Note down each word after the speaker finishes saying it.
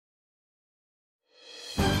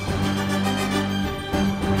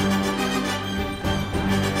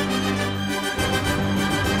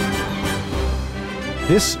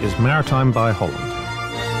This is Maritime by Holland.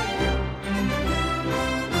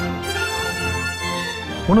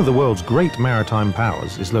 One of the world's great maritime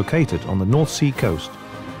powers is located on the North Sea coast,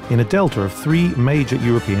 in a delta of 3 major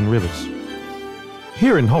European rivers.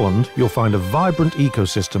 Here in Holland, you'll find a vibrant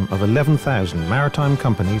ecosystem of 11,000 maritime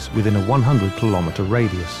companies within a 100-kilometre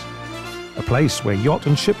radius. A place where yacht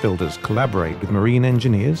and shipbuilders collaborate with marine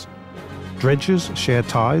engineers, dredgers share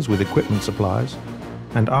ties with equipment suppliers,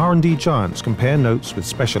 and R&D giants compare notes with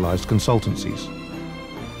specialised consultancies.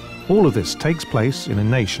 All of this takes place in a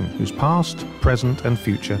nation whose past, present and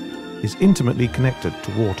future is intimately connected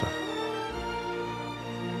to water.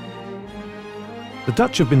 The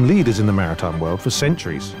Dutch have been leaders in the maritime world for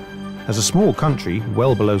centuries. As a small country,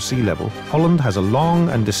 well below sea level, Holland has a long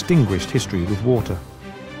and distinguished history with water.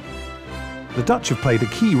 The Dutch have played a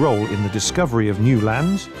key role in the discovery of new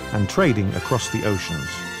lands and trading across the oceans.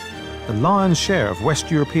 The lion's share of West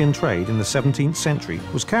European trade in the 17th century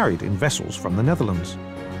was carried in vessels from the Netherlands.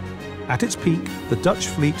 At its peak, the Dutch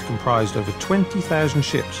fleet comprised over 20,000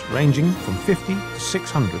 ships ranging from 50 to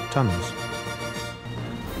 600 tons.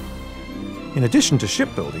 In addition to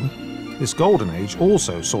shipbuilding, this golden age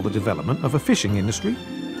also saw the development of a fishing industry,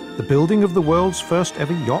 the building of the world's first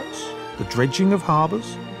ever yachts, the dredging of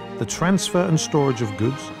harbours, the transfer and storage of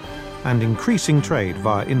goods, and increasing trade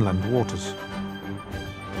via inland waters.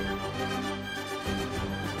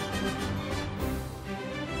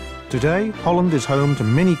 Today, Holland is home to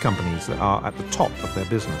many companies that are at the top of their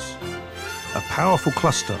business. A powerful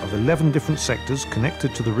cluster of 11 different sectors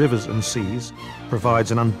connected to the rivers and seas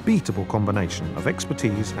provides an unbeatable combination of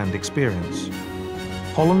expertise and experience.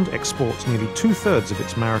 Holland exports nearly 2/3 of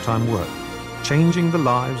its maritime work, changing the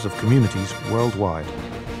lives of communities worldwide.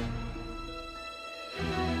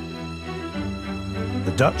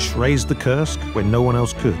 The Dutch raised the Kursk when no one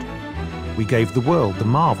else could. We gave the world the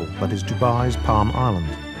marvel that is Dubai's Palm Island.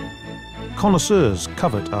 Connoisseurs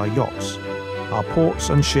covet our yachts. Our ports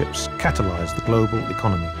and ships catalyse the global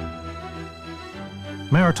economy.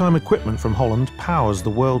 Maritime equipment from Holland powers the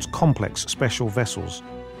world's complex special vessels.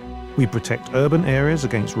 We protect urban areas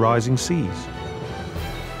against rising seas.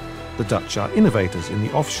 The Dutch are innovators in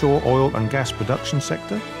the offshore oil and gas production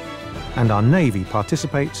sector, and our Navy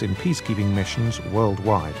participates in peacekeeping missions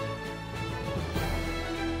worldwide.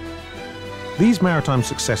 These maritime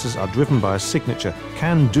successes are driven by a signature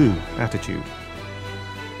can-do attitude.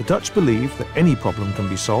 The Dutch believe that any problem can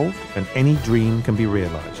be solved and any dream can be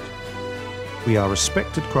realised. We are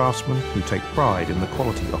respected craftsmen who take pride in the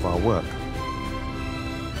quality of our work.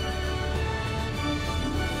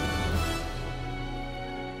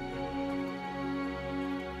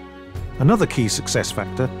 Another key success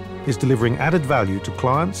factor is delivering added value to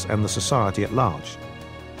clients and the society at large.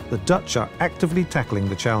 The Dutch are actively tackling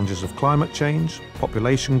the challenges of climate change,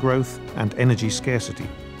 population growth, and energy scarcity.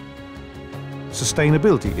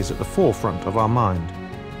 Sustainability is at the forefront of our mind.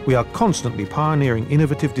 We are constantly pioneering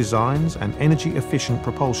innovative designs and energy-efficient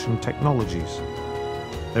propulsion technologies.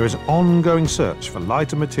 There is an ongoing search for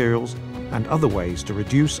lighter materials and other ways to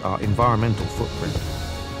reduce our environmental footprint.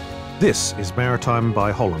 This is Maritime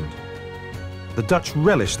by Holland. The Dutch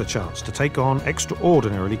relish the chance to take on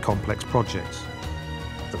extraordinarily complex projects.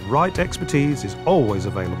 The right expertise is always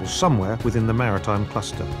available somewhere within the maritime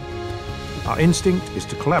cluster. Our instinct is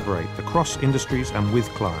to collaborate across industries and with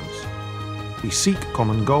clients. We seek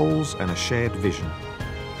common goals and a shared vision.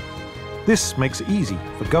 This makes it easy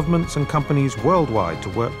for governments and companies worldwide to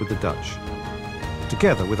work with the Dutch.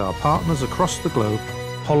 Together with our partners across the globe,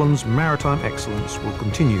 Holland's maritime excellence will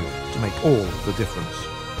continue to make all the difference.